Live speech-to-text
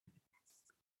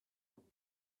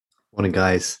Morning,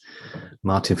 guys.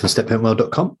 Martin from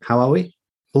stepparentworld.com. How are we?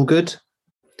 All good?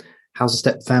 How's the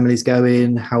step families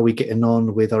going? How are we getting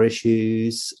on with our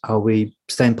issues? Are we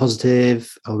staying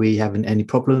positive? Are we having any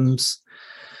problems?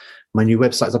 My new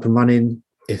website's up and running.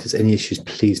 If there's any issues,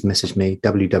 please message me,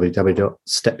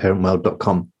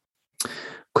 www.stepparentworld.com.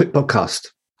 Quick podcast.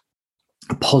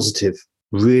 A positive,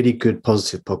 really good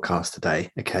positive podcast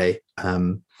today. Okay.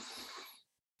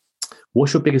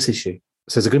 What's your biggest issue?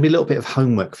 So there's going to be a little bit of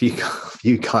homework for you guys.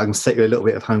 I'm going to set you a little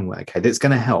bit of homework, okay? That's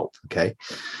going to help, okay?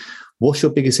 What's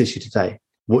your biggest issue today?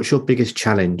 What's your biggest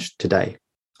challenge today?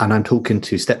 And I'm talking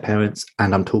to step parents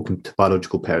and I'm talking to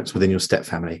biological parents within your step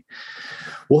family.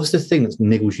 What's the thing that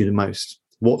niggles you the most?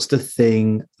 What's the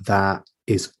thing that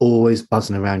is always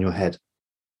buzzing around your head?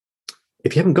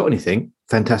 If you haven't got anything,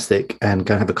 fantastic, and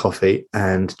go and have a coffee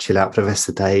and chill out for the rest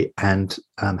of the day and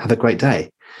have a great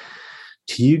day.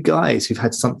 To you guys who've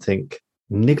had something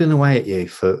niggling away at you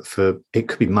for it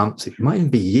could be months, it might even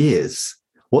be years.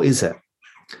 What is it?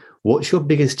 What's your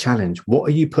biggest challenge? What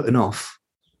are you putting off?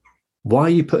 Why are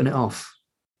you putting it off?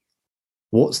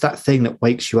 What's that thing that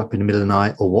wakes you up in the middle of the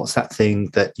night? Or what's that thing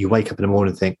that you wake up in the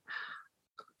morning and think,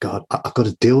 God, I've got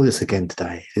to deal with this again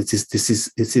today.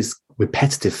 This is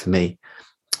repetitive for me.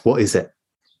 What is it?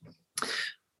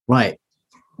 Right.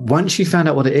 Once you found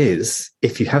out what it is,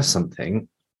 if you have something,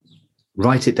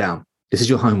 write it down. This is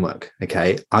your homework,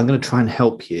 okay? I'm going to try and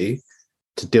help you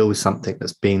to deal with something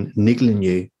that's been niggling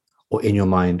you or in your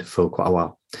mind for quite a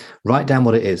while. Write down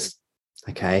what it is,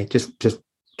 okay? Just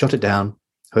jot it down,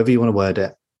 however you want to word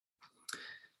it.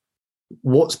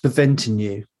 What's preventing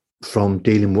you from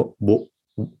dealing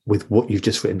with what you've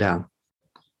just written down?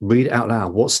 Read it out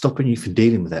loud. What's stopping you from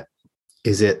dealing with it?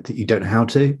 Is it that you don't know how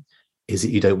to? Is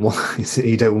it you don't want? Is it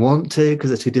you don't want to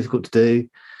because it's too difficult to do?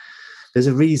 There's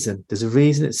a reason. There's a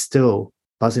reason it's still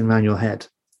buzzing around your head,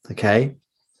 okay?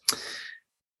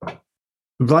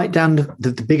 Write down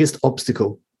the biggest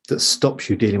obstacle that stops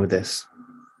you dealing with this,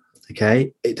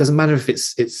 okay? It doesn't matter if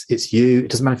it's you. It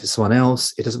doesn't matter if it's someone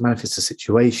else. It doesn't matter if it's a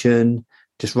situation.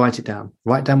 Just write it down.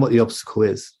 Write down what the obstacle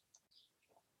is.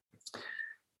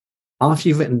 After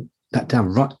you've written that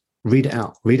down, read it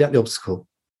out. Read out the obstacle.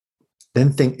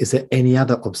 Then think, is there any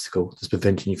other obstacle that's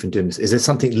preventing you from doing this? Is there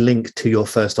something linked to your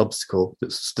first obstacle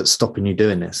that's stopping you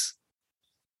doing this?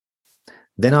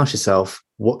 Then ask yourself,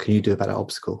 what can you do about that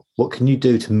obstacle? What can you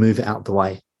do to move it out of the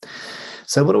way?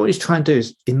 So what I want you to try and do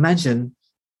is imagine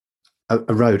a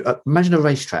road, imagine a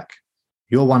racetrack.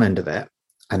 You're one end of it,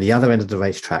 and the other end of the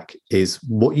racetrack is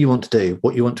what you want to do,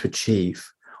 what you want to achieve,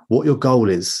 what your goal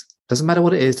is. Doesn't matter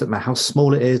what it is, doesn't matter how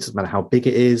small it is, doesn't matter how big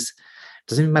it is.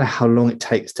 Doesn't even matter how long it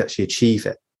takes to actually achieve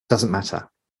it. Doesn't matter.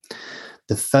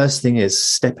 The first thing is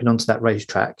stepping onto that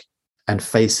racetrack and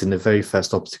facing the very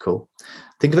first obstacle.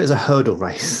 Think of it as a hurdle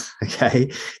race,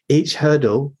 okay? Each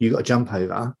hurdle you got to jump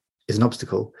over is an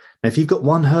obstacle. Now, if you've got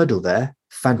one hurdle there,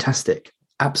 fantastic,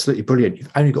 absolutely brilliant. You've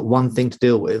only got one thing to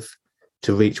deal with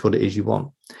to reach what it is you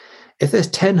want. If there's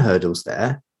 10 hurdles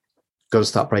there, you've got to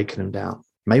start breaking them down.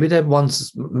 Maybe the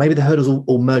hurdles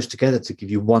all merge together to give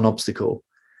you one obstacle,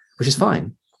 which is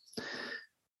fine.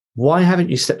 Why haven't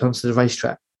you stepped onto the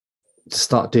racetrack to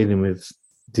start dealing with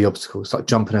the obstacles, start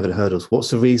jumping over the hurdles?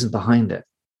 What's the reason behind it?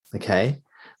 Okay.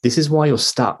 This is why you're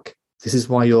stuck. This is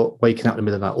why you're waking up in the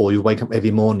middle of the night, or you wake up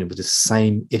every morning with the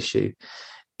same issue.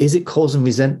 Is it causing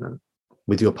resentment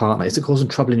with your partner? Is it causing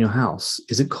trouble in your house?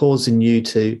 Is it causing you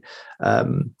to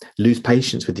lose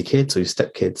patience with your kids or your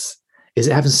stepkids? Is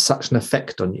it having such an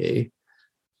effect on you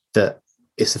that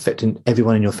it's affecting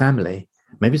everyone in your family?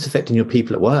 Maybe it's affecting your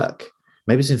people at work.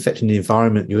 Maybe it's affecting the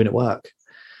environment you're in at work.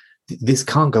 This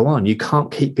can't go on. You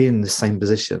can't keep being in the same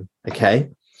position. Okay.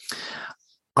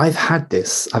 I've had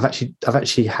this. I've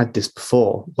actually had this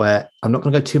before, where I'm not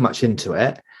going to go too much into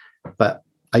it, but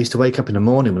I used to wake up in the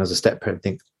morning when I was a step parent and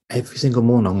think every single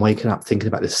morning I'm waking up thinking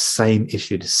about this same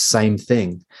issue, the same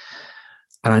thing.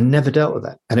 And I never dealt with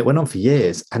it. And it went on for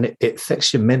years, and it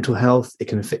affects your mental health. It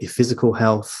can affect your physical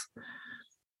health.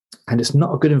 And it's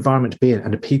not a good environment to be in.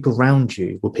 And the people around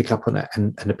you will pick up on it.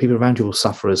 And the people around you will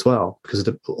suffer as well because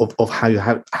of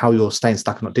how you're staying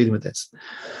stuck and not dealing with this.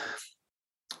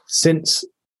 Since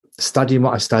studying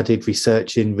what I studied,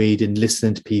 researching, reading,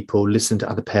 listening to people, listening to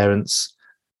other parents,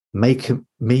 making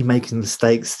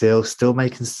mistakes still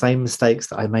making the same mistakes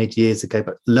that I made years ago,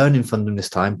 but learning from them this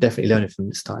time, definitely learning from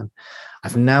this time.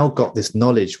 I've now got this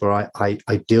knowledge where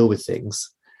I deal with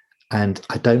things and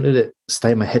I don't let it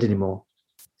stay in my head anymore.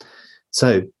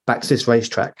 So back to this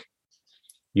racetrack,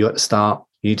 you're at the start,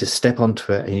 you need to step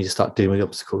onto it and you need to start dealing with the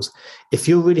obstacles. If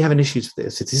you're really having issues with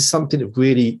this, if this is something that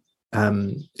really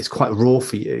is quite raw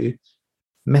for you,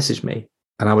 message me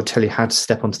and I would tell you how to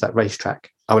step onto that racetrack.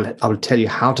 I would tell you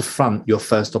how to front your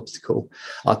first obstacle.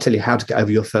 I'll tell you how to get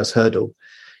over your first hurdle.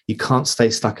 You can't stay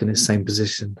stuck in the same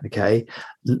position, okay?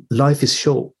 Life is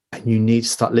short and you need to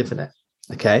start living it,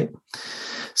 okay?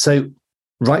 So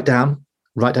write down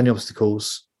the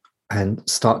obstacles and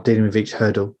start dealing with each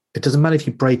hurdle. It doesn't matter if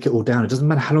you break it all down. It doesn't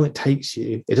matter how long it takes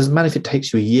you. It doesn't matter if it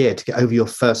takes you a year to get over your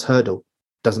first hurdle.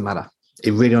 It doesn't matter.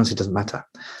 It really honestly doesn't matter.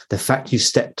 The fact you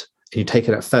stepped and you take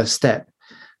that first step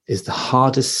is the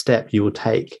hardest step you will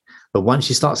take. But once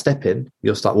you start stepping,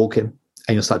 you'll start walking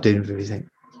and you'll start doing everything.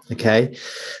 Okay.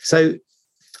 So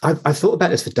I've thought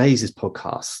about this for days, this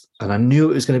podcast, and I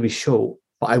knew it was going to be short,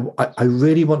 but I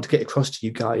really want to get across to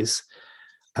you guys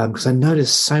because I know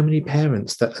there's so many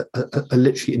parents that are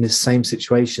literally in the same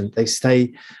situation. They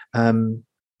stay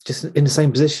just in the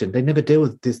same position. They never deal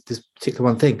with this particular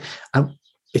one thing. And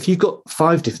if you've got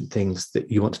 5 different things that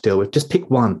you want to deal with, just pick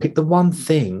one. Pick the one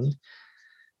thing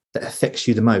that affects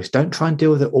you the most. Don't try and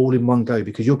deal with it all in one go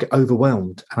because you'll get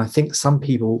overwhelmed. And I think some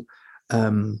people,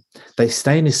 they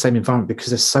stay in the same environment because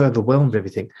they're so overwhelmed with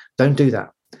everything. Don't do that.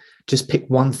 Just pick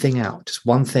one thing out, just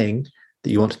one thing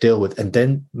that you want to deal with, and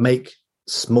then make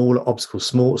smaller obstacles,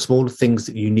 smaller things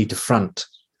that you need to front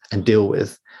and deal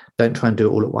with. Don't try and do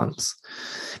it all at once.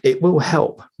 It will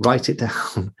help. Write it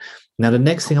down. Now, the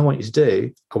next thing I want you to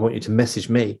do, I want you to message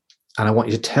me and I want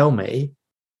you to tell me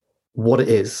what it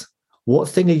is. What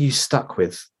thing are you stuck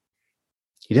with?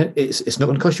 You don't. It's not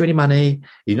going to cost you any money.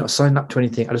 You're not signing up to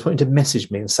anything. I just want you to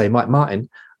message me and say, Martin,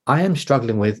 I am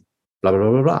struggling with blah, blah, blah,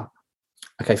 blah, blah.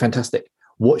 Okay, fantastic.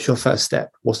 What's your first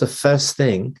step? What's the first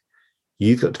thing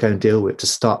you've got to go and deal with to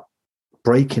start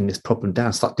breaking this problem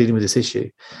down, start dealing with this issue?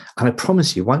 And I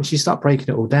promise you, once you start breaking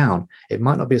it all down, it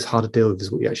might not be as hard to deal with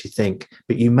as what you actually think,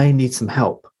 but you may need some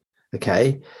help.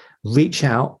 Okay, reach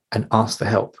out and ask for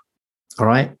help. All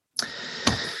right.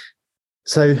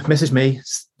 So message me,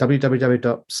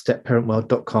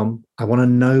 www.stepparentworld.com. I want to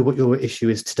know what your issue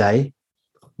is today,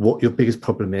 what your biggest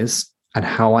problem is, and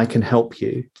how I can help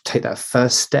you to take that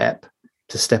first step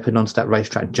to stepping onto that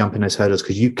racetrack and jumping those hurdles,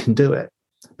 because you can do it.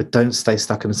 But don't stay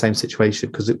stuck in the same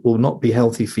situation because it will not be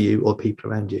healthy for you or people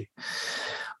around you.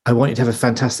 I want you to have a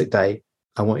fantastic day.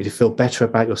 I want you to feel better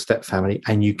about your step family,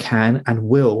 and you can and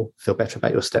will feel better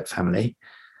about your step family.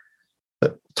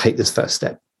 But take this first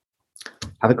step.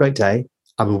 Have a great day.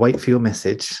 I will wait for your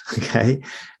message. Okay.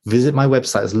 Visit my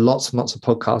website. There's lots and lots of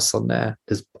podcasts on there.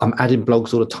 I'm adding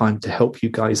blogs all the time to help you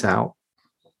guys out.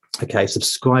 Okay.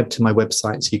 Subscribe to my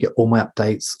website so you get all my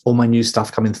updates, all my new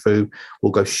stuff coming through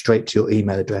will go straight to your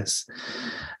email address.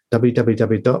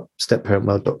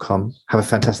 www.stepparentworld.com. Have a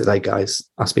fantastic day, guys.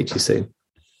 I'll speak to you soon.